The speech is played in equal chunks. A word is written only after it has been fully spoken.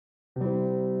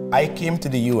I came to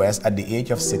the US at the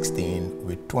age of 16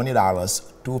 with $20,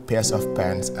 2 pairs of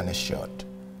pants, and a shirt.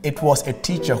 It was a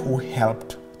teacher who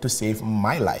helped to save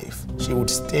my life. She would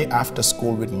stay after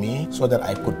school with me so that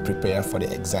I could prepare for the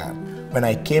exam. When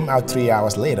I came out 3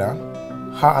 hours later,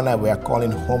 her and I were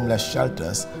calling homeless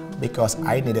shelters because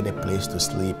I needed a place to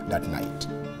sleep that night.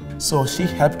 So she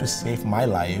helped to save my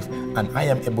life, and I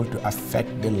am able to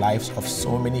affect the lives of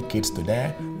so many kids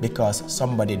today because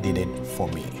somebody did it for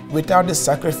me. Without the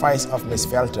sacrifice of Miss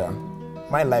Felter,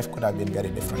 my life could have been very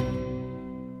different.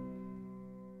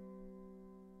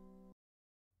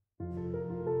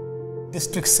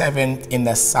 District 7 in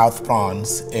the South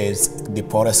Bronx is the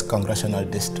poorest congressional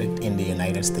district in the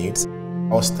United States.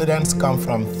 Our students come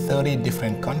from 30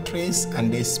 different countries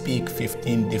and they speak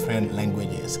 15 different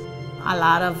languages. A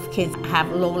lot of kids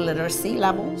have low literacy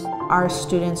levels. Our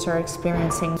students are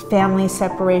experiencing family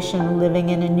separation, living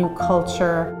in a new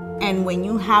culture. And when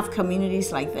you have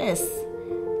communities like this,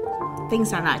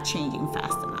 things are not changing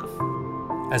fast enough.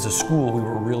 As a school, we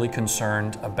were really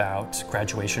concerned about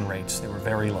graduation rates. They were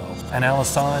very low. And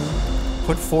Alhassan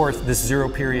put forth this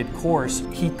zero-period course.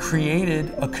 He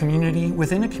created a community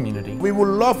within a community. We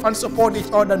will love and support each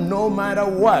other no matter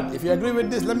what. If you agree with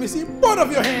this, let me see both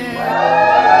of your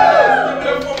hands.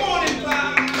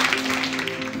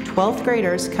 12th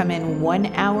graders come in 1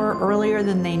 hour earlier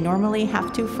than they normally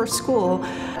have to for school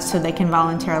so they can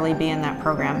voluntarily be in that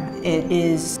program. It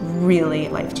is really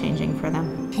life-changing for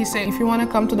them. He said, if you want to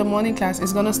come to the morning class,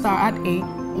 it's going to start at 8.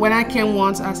 When I came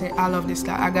once, I said, I love this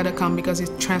class. I got to come because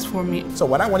it transformed me. So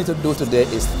what I wanted to do today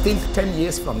is think 10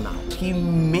 years from now. He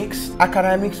mixed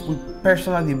academics with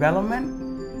personal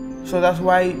development. So that's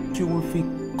why you will feel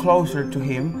closer to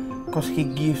him because he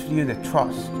gives you the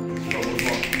trust.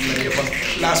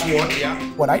 Last one, yeah.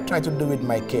 What I try to do with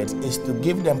my kids is to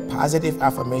give them positive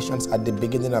affirmations at the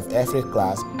beginning of every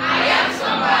class. I am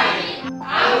somebody.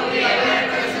 I will be a better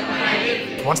person when I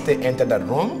leave. Once they enter that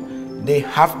room, they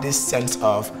have this sense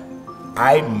of,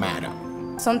 I matter.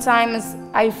 Sometimes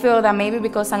I feel that maybe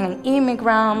because I'm an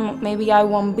immigrant, maybe I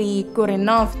won't be good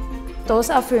enough. Those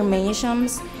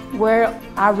affirmations were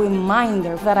a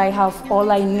reminder that I have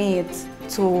all I need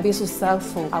to be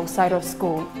successful outside of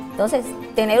school. Entonces,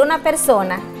 tener una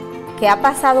persona que ha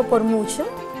pasado por mucho,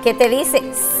 que te dice,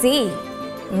 sí,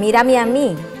 mírame a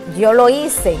mí, yo lo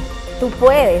hice, tú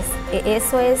puedes,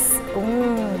 eso es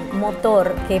un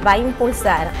motor que va a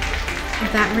impulsar.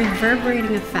 That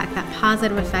reverberating effect, that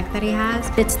positive effect that he has,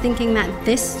 it's thinking that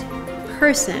this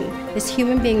person, this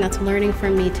human being that's learning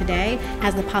from me today,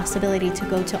 has the possibility to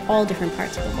go to all different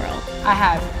parts of the world. I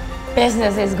have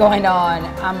businesses going on.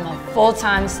 I'm a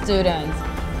full-time student.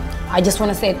 I just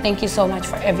want to say thank you so much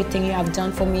for everything you have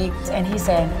done for me. And he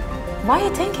said, why are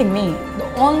you thanking me?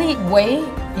 The only way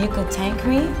you could thank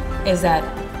me is that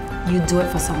you do it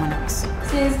for someone else.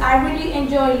 Since I really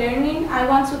enjoy learning, I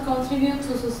want to contribute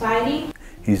to society.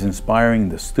 He's inspiring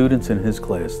the students in his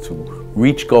class to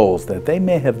reach goals that they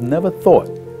may have never thought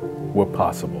were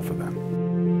possible for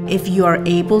them. If you are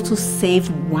able to save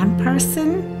one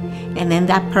person, and then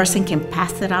that person can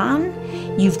pass it on,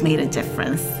 you've made a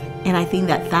difference. And I think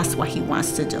that that's what he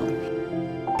wants to do.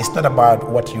 It's not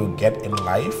about what you get in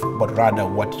life, but rather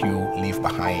what you leave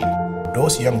behind.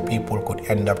 Those young people could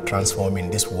end up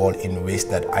transforming this world in ways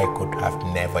that I could have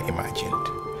never imagined.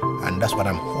 And that's what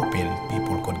I'm hoping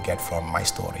people could get from my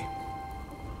story.